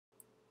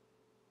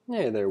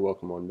Hey there,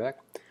 welcome on back.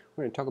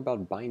 We're going to talk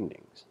about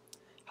bindings.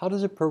 How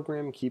does a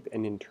program keep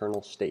an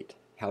internal state?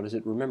 How does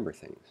it remember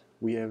things?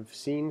 We have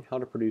seen how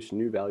to produce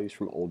new values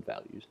from old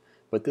values,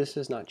 but this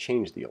does not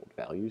change the old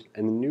values,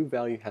 and the new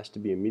value has to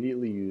be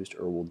immediately used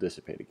or will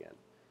dissipate again.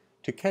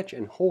 To catch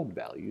and hold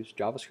values,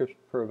 JavaScript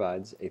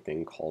provides a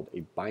thing called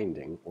a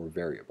binding or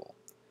variable.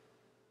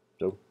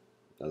 So,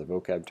 another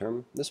vocab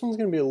term. This one's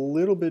going to be a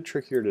little bit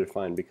trickier to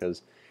define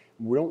because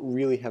we don't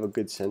really have a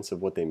good sense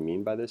of what they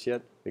mean by this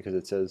yet, because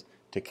it says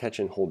to catch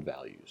and hold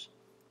values.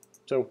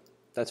 So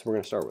that's what we're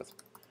going to start with.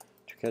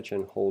 To catch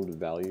and hold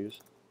values.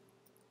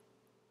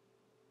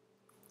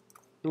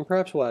 And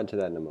perhaps we'll add to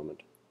that in a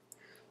moment.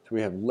 So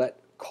we have let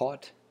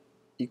caught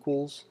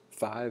equals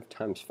 5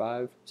 times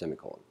 5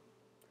 semicolon.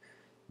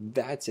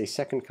 That's a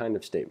second kind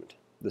of statement.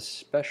 The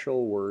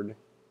special word,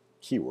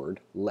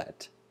 keyword,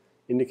 let,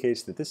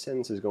 indicates that this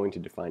sentence is going to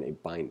define a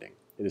binding.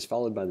 It is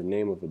followed by the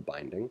name of the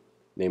binding,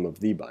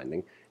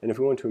 and if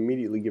we want to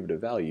immediately give it a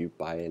value,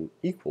 by an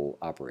equal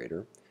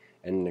operator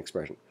and an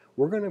expression.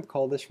 We're going to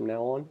call this from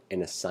now on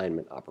an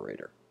assignment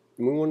operator.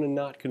 And we want to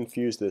not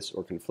confuse this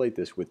or conflate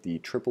this with the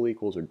triple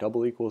equals or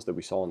double equals that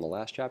we saw in the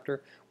last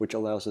chapter, which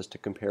allows us to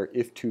compare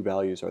if two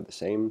values are the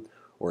same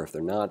or if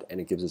they're not, and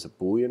it gives us a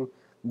Boolean.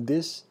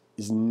 This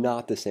is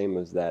not the same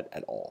as that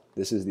at all.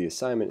 This is the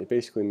assignment. It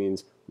basically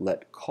means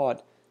let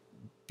caught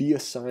be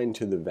assigned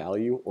to the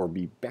value or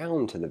be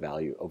bound to the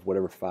value of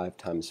whatever 5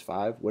 times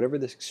 5, whatever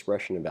this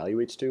expression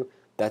evaluates to,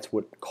 that's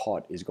what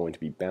caught is going to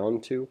be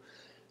bound to.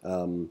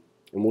 And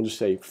we'll just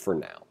say for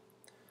now.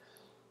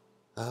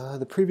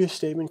 The previous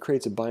statement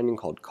creates a binding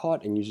called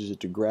caught and uses it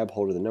to grab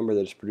hold of the number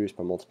that is produced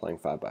by multiplying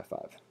 5 by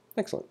 5.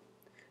 Excellent.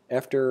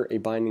 After a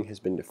binding has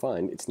been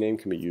defined, its name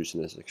can be used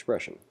in this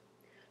expression.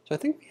 So I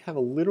think we have a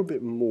little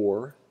bit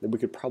more that we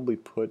could probably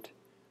put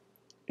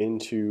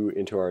into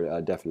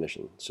our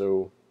definition.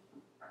 So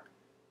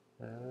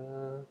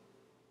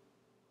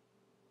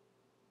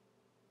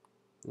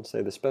let's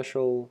say the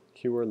special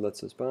keyword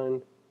lets us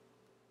bind.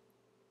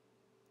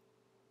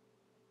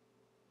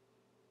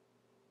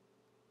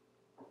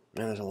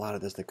 And there's a lot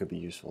of this that could be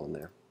useful in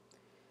there.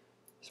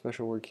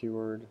 Special word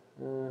keyword,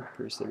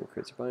 previous statement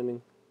creates a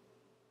binding.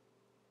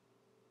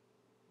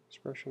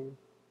 Expression.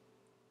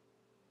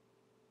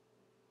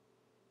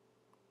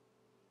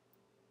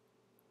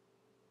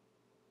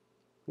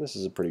 This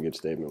is a pretty good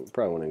statement. We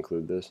probably want to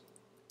include this.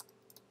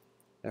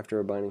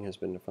 After a binding has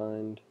been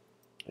defined,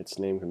 its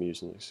name can be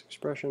used in this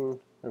expression.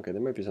 Okay,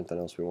 there might be something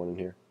else we want in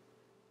here.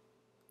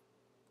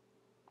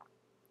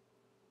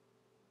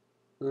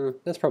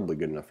 That's probably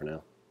good enough for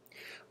now.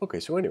 Okay,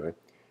 so anyway,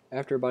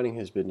 after a binding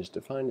has been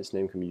defined, its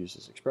name can be used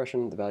as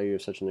expression. The value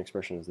of such an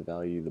expression is the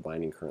value the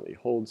binding currently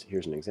holds.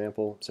 Here's an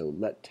example. So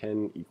let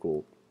 10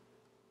 equal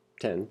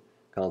 10,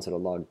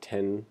 console.log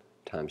 10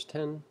 times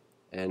 10,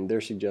 and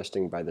they're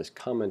suggesting by this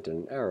comment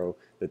and an arrow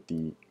that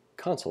the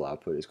console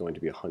output is going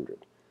to be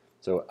 100.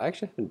 So I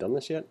actually haven't done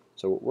this yet,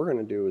 so what we're going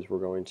to do is we're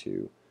going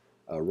to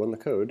run the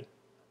code,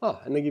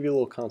 and they give you a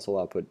little console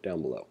output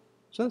down below.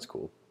 So that's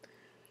cool.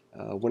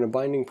 When a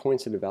binding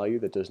points at a value,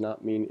 that does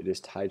not mean it is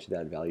tied to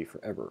that value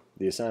forever.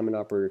 The assignment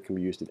operator can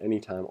be used at any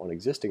time on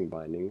existing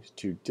bindings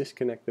to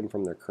disconnect them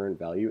from their current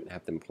value and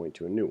have them point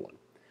to a new one.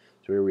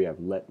 So here we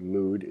have let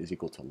mood is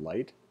equal to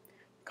light,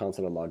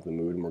 console.log the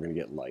mood, and we're going to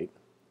get light.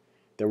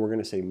 Then we're going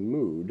to say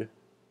mood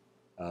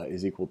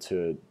is equal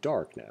to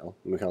dark now.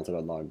 When we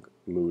console.log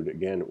mood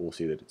again, we'll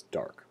see that it's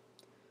dark.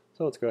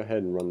 So let's go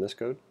ahead and run this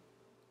code.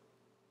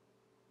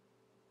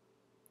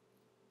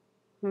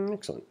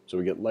 Excellent. So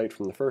we get light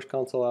from the first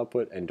console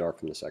output and dark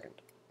from the second.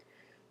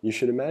 You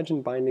should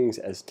imagine bindings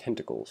as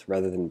tentacles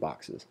rather than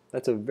boxes.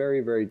 That's a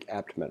very, very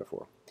apt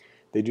metaphor.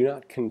 They do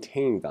not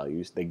contain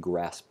values, they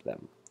grasp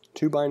them.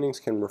 Two bindings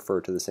can refer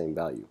to the same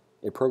value.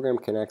 A program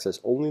can access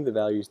only the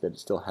values that it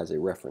still has a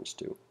reference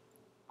to.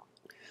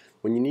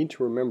 When you need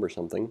to remember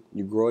something,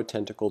 you grow a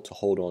tentacle to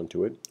hold on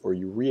to it, or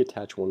you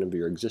reattach one of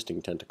your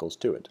existing tentacles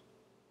to it.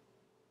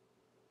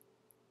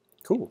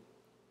 Cool.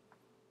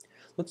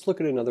 Let's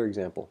look at another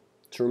example.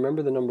 To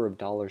remember the number of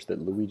dollars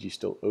that Luigi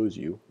still owes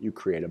you, you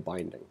create a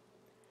binding.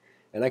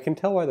 And I can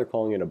tell why they're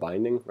calling it a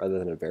binding rather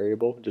than a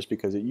variable, just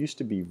because it used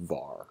to be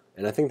var.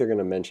 And I think they're going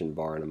to mention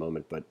var in a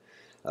moment, but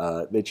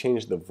they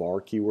changed the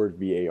var keyword,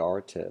 var,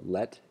 to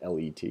let,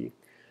 L-E-T.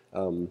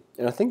 And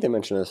I think they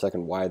mentioned in a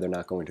second why they're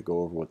not going to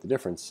go over what the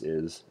difference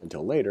is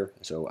until later,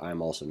 so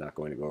I'm also not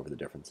going to go over the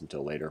difference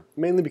until later,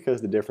 mainly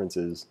because the difference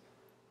is,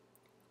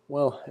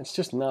 well, it's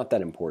just not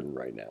that important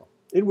right now.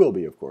 It will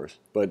be, of course,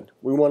 but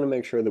we want to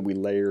make sure that we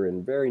layer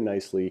in very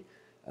nicely,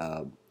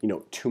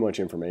 too much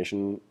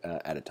information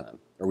at a time,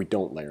 or we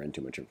don't layer in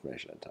too much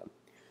information at a time.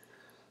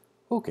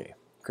 Okay,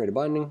 create a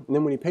binding, and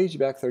then when he pays you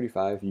back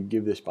 35, you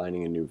give this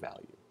binding a new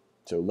value.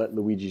 So let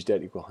Luigi's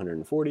debt equal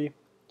 140.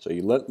 So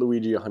you let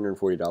Luigi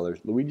 $140.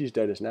 Luigi's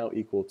debt is now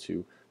equal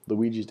to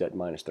Luigi's debt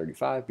minus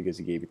 35 because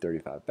he gave you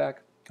 35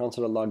 back.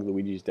 Console.log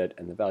Luigi's debt,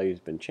 and the value has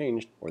been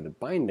changed, or the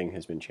binding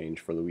has been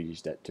changed for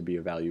Luigi's debt to be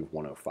a value of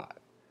 105.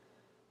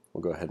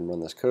 We'll go ahead and run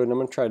this code, and I'm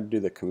going to try to do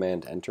the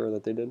command enter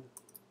that they did.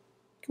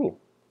 Cool.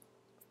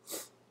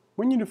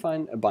 When you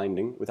define a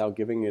binding without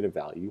giving it a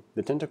value,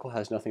 the tentacle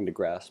has nothing to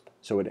grasp,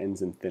 so it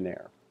ends in thin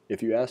air.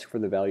 If you ask for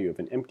the value of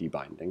an empty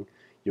binding,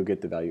 you'll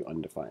get the value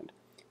undefined.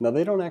 Now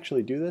they don't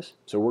actually do this,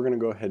 so we're going to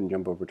go ahead and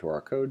jump over to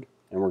our code,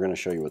 and we're going to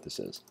show you what this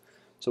is.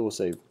 So we'll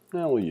say,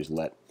 we'll use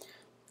let.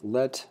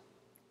 Let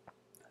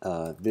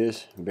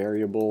this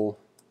variable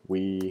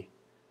we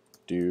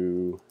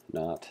do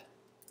not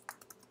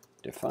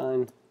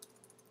define.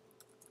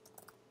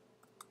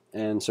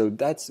 And so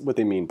that's what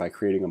they mean by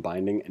creating a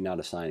binding and not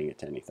assigning it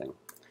to anything.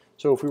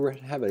 So if we were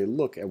to have a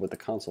look at what the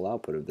console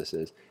output of this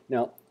is,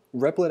 now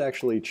Replit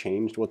actually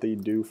changed what they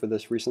do for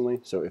this recently,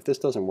 so if this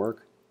doesn't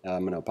work, I'm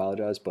going to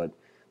apologize, but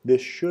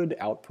this should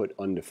output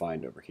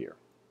undefined over here.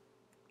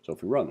 So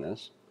if we run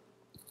this,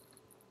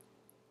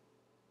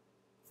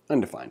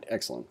 undefined,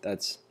 excellent,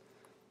 that's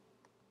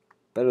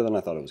better than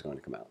I thought it was going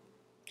to come out.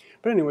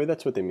 But anyway,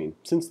 that's what they mean.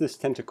 Since this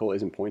tentacle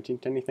isn't pointing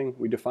to anything,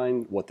 we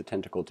define what the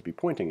tentacle to be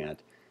pointing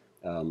at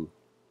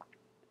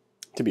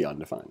to be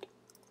undefined.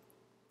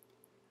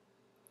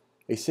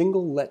 A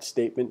single let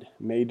statement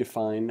may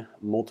define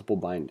multiple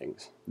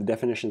bindings. The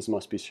definitions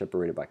must be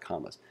separated by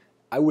commas.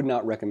 I would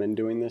not recommend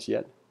doing this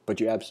yet, but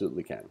you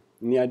absolutely can.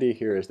 And the idea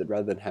here is that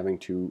rather than having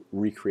to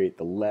recreate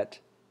the let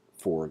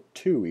for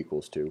 2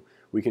 equals 2,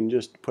 we can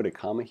just put a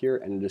comma here,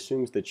 and it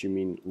assumes that you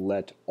mean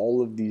let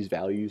all of these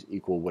values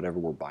equal whatever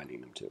we're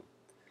binding them to.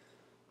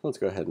 Let's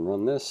go ahead and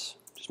run this.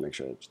 Just make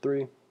sure it's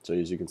 3. So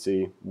as you can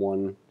see,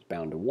 1 is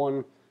bound to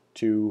 1,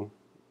 2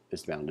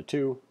 is bound to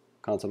 2.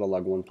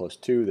 Console.log 1 plus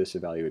 2, this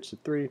evaluates to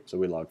 3, so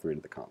we log 3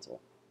 to the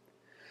console.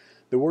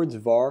 The words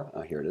var,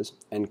 here it is,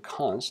 and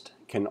const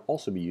can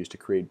also be used to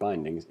create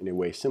bindings in a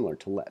way similar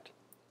to let.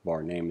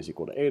 Var name is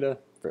equal to Ada,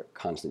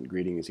 constant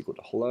greeting is equal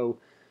to hello,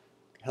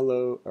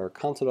 or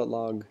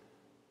console.log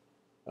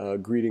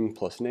greeting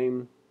plus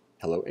name,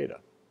 hello Ada.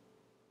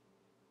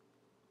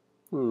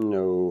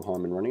 No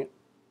harm in running it.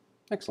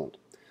 Excellent.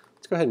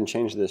 Let's go ahead and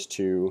change this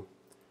to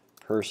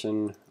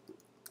person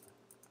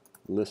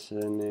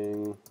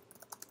listening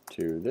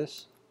to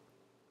this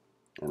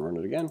and run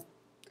it again.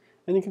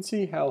 And you can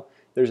see how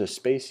there's a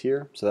space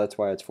here, so that's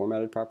why it's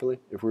formatted properly.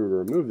 If we were to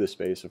remove this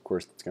space, of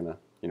course, it's going to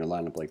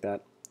line up like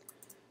that.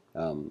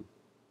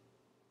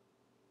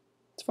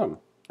 It's fun.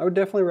 I would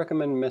definitely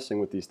recommend messing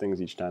with these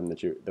things each time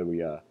that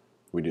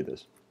we do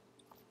this.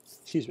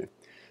 Excuse me.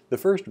 The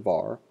first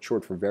var,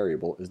 short for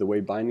variable, is the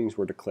way bindings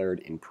were declared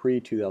in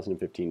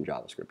pre-2015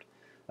 JavaScript.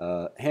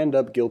 Hand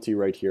up guilty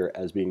right here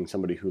as being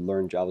somebody who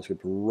learned JavaScript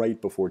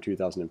right before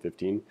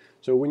 2015.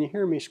 So when you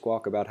hear me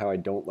squawk about how I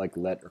don't like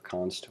let or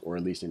const, or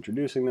at least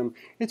introducing them,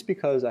 it's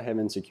because I have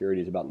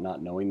insecurities about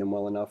not knowing them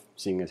well enough,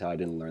 seeing as how I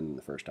didn't learn them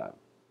the first time.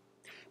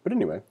 But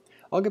anyway,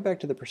 I'll get back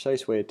to the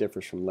precise way it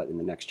differs from let in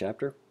the next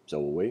chapter, so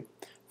we'll wait.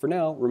 For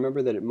now,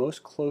 remember that it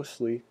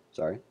mostly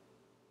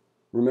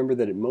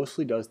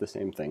does the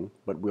same thing,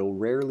 but we'll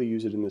rarely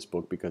use it in this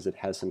book because it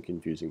has some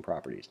confusing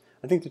properties.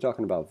 I think they're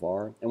talking about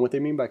var, and what they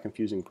mean by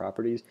confusing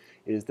properties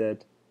is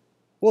that,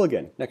 well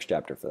again, next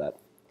chapter for that.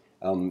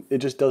 It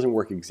just doesn't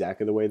work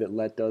exactly the way that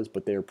let does,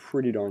 but they're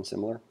pretty darn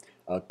similar.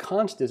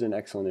 Const is an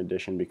excellent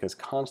addition because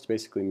const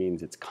basically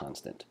means it's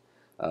constant.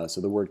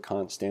 So the word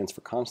const stands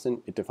for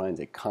constant. It defines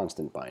a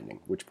constant binding,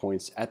 which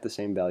points at the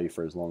same value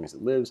for as long as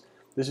it lives.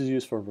 This is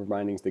useful for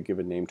bindings that give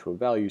a name to a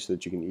value so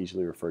that you can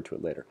easily refer to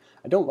it later.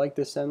 I don't like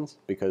this sentence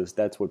because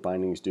that's what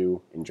bindings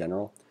do in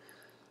general.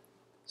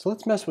 So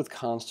let's mess with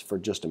const for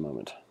just a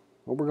moment.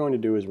 What we're going to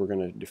do is we're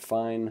going to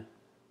define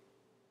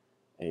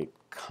a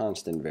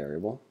constant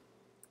variable.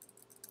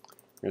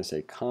 We're going to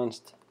say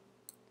const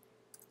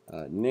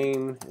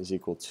name is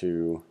equal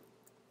to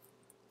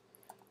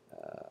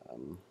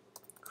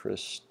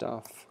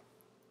Christoph,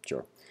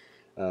 sure.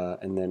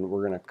 And then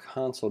we're going to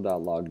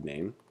console.log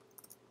name.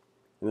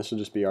 And this will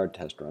just be our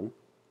test run.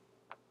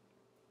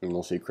 And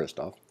we'll see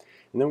Christoph.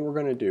 And then what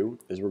we're going to do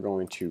is we're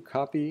going to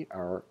copy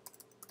our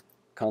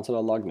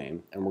console.log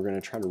name, and we're going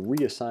to try to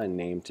reassign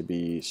name to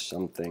be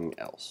something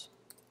else.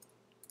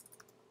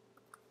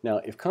 Now,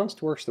 if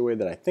const works the way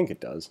that I think it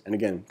does, and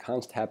again,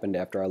 const happened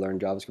after I learned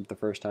JavaScript the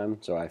first time,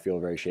 so I feel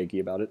very shaky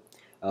about it,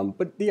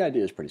 but the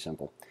idea is pretty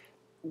simple.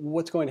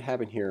 What's going to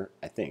happen here,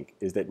 I think,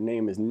 is that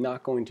name is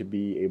not going to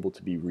be able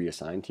to be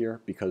reassigned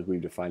here because we've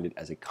defined it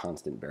as a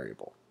constant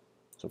variable.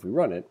 So if we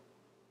run it,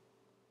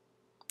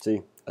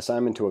 see,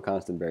 assignment to a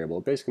constant variable,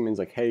 it basically means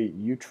like, hey,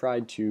 you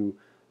tried to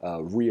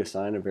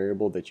reassign a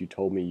variable that you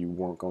told me you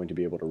weren't going to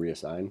be able to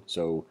reassign,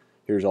 so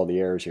here's all the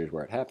errors, here's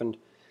where it happened.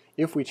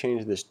 If we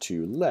change this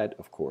to let,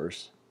 of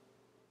course,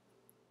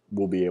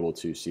 we'll be able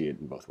to see it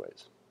in both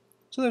ways.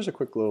 So there's a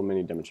quick little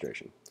mini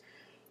demonstration.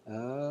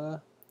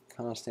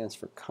 Const stands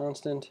for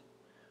constant.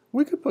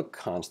 We could put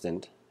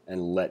constant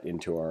and let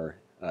into our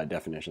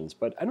definitions,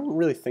 but I don't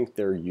really think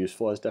they're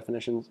useful as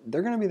definitions.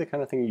 They're going to be the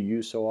kind of thing you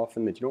use so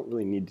often that you don't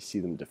really need to see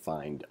them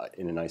defined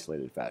in an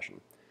isolated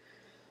fashion.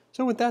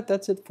 So with that,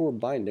 that's it for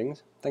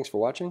bindings. Thanks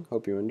for watching.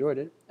 Hope you enjoyed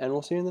it, and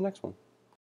we'll see you in the next one.